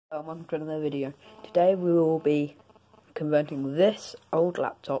Welcome to another video. Today we will be converting this old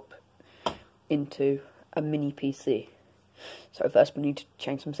laptop into a mini PC. So first we need to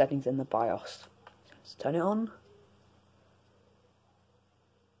change some settings in the BIOS. Let's turn it on.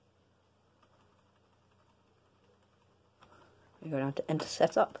 We're going to have to enter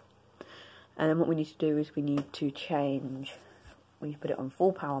setup. And then what we need to do is we need to change, we put it on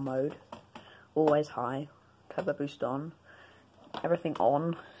full power mode, always high, turbo boost on, everything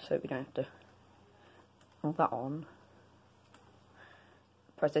on, so we don't have to, all that on,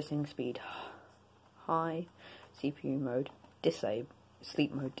 processing speed high, CPU mode disabled,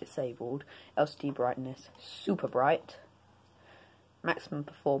 sleep mode disabled, LCD brightness super bright, maximum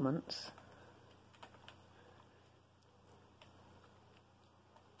performance,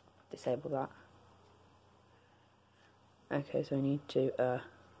 disable that. Okay, so we need to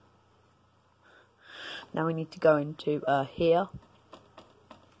now we need to go into here,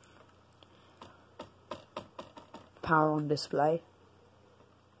 power on display,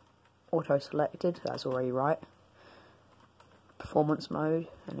 auto selected, that's already right, performance mode,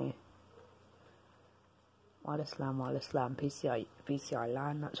 and wireless LAN, PCI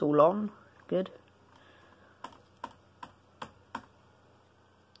LAN, that's all on, good.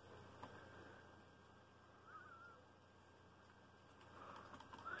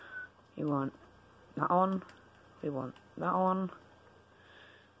 We want that on, we want that on,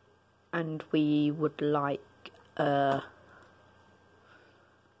 and we would like so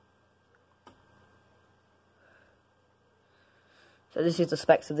this is the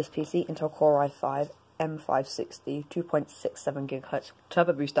specs of this PC: Intel Core i5, M560, 2.67 GHz,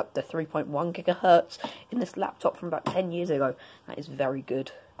 turbo boost up to 3.1 GHz in this laptop from about 10 years ago. That is very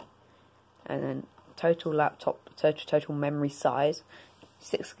good. And then total memory size,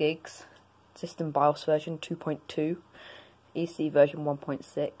 6 gigs. System BIOS version 2.2, EC version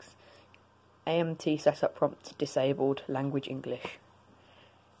 1.6, AMT setup prompt disabled, language English.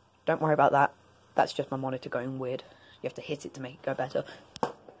 Don't worry about that, that's just my monitor going weird. You have to hit it to make it go better.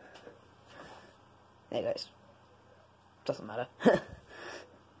 There it goes. Doesn't matter. And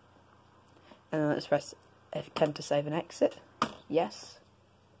then let's press F10 to save and exit. Yes.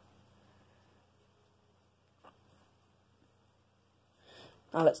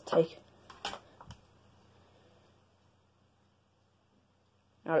 Now let's take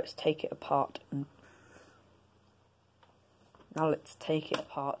it apart. Now let's take it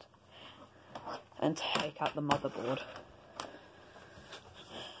apart and take out the motherboard.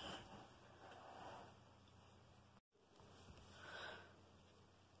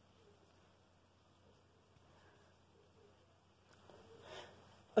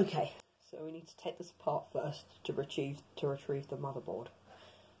 Okay, so we need to take this apart first to retrieve the motherboard.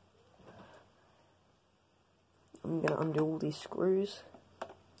 I'm going to undo all these screws.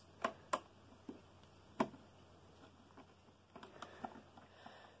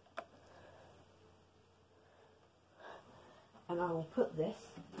 And I will put this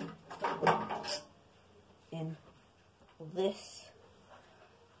in this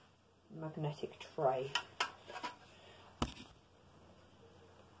magnetic tray.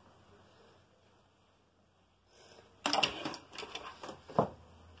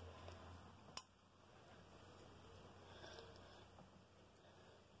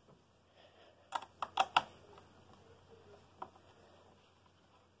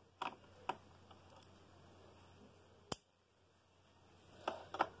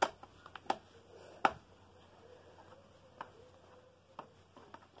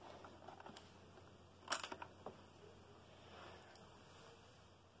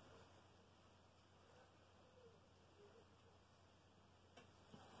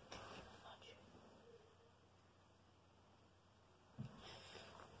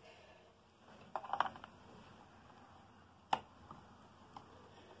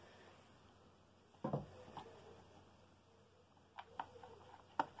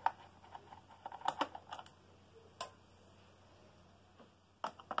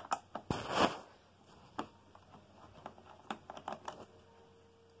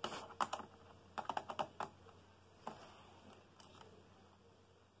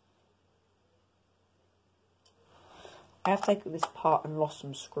 I have taken this apart and lost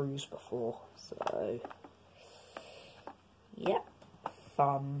some screws before, so yeah,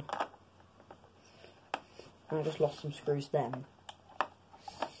 fun. And I just lost some screws then,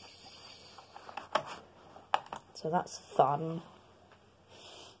 so that's fun.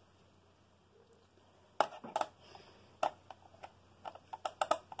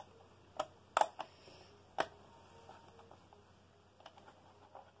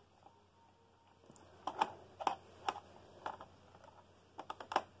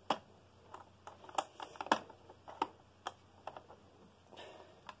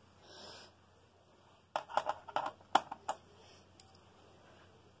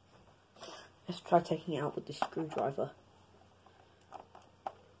 Let's try taking it out with this screwdriver.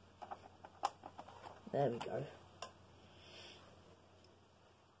 There we go.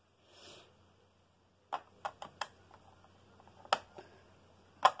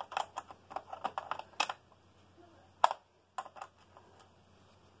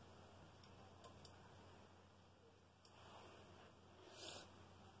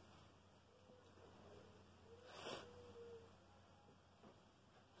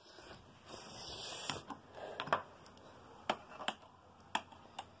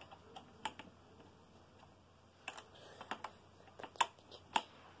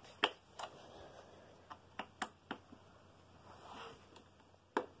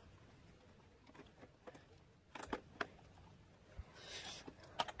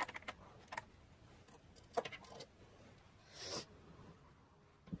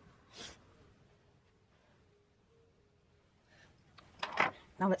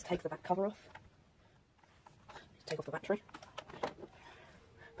 Now let's take the back cover off. Let's take off the battery.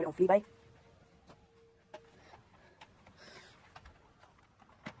 Put it on Fleabay.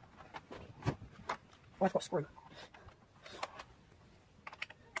 Oh, I've got a screw.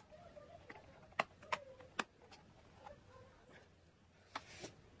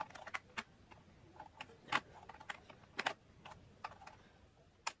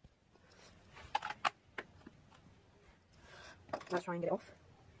 Let's try and get it off.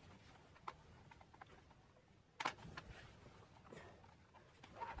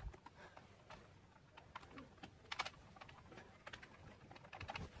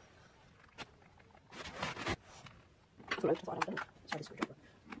 That's what I thought I'd done. Let's try this screwdriver.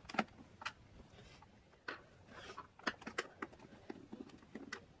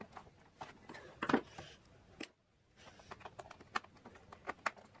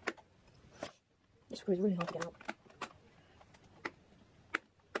 This screw is really hard to get out.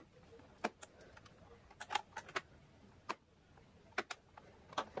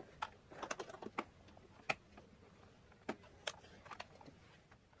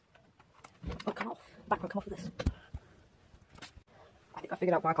 Oh, come off. Back won't come off of this. I think I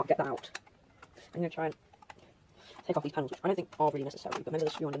figured out why I can't get that out. I'm going to try and take off these panels, which I don't think are really necessary, but maybe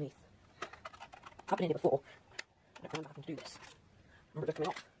there's a screw underneath. I've been in here before. I don't remember having to do this. I remember it just coming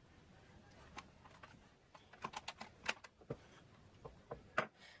off.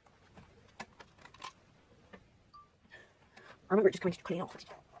 I remember it just coming to clean off.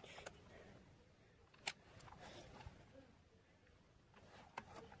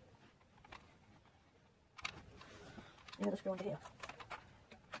 Yeah, the screw under here.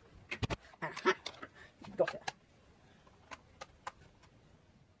 Aha! Got it.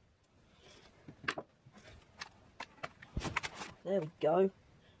 There we go. Now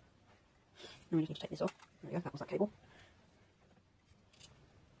we just need to take this off. There we go, that was that cable.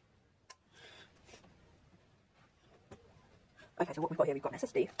 Okay, so what we've got here, we've got an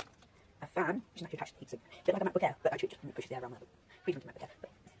SSD, a fan, which is actually attached to the heatsink, a bit like a MacBook Air, but actually it just pushes the air around there. Please don't MacBook Air. But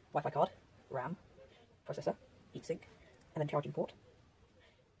Wi-Fi card, RAM, processor, heatsink, and then charging port.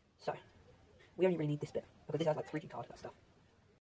 So, we only really need this bit, because this has like 3D card, that stuff.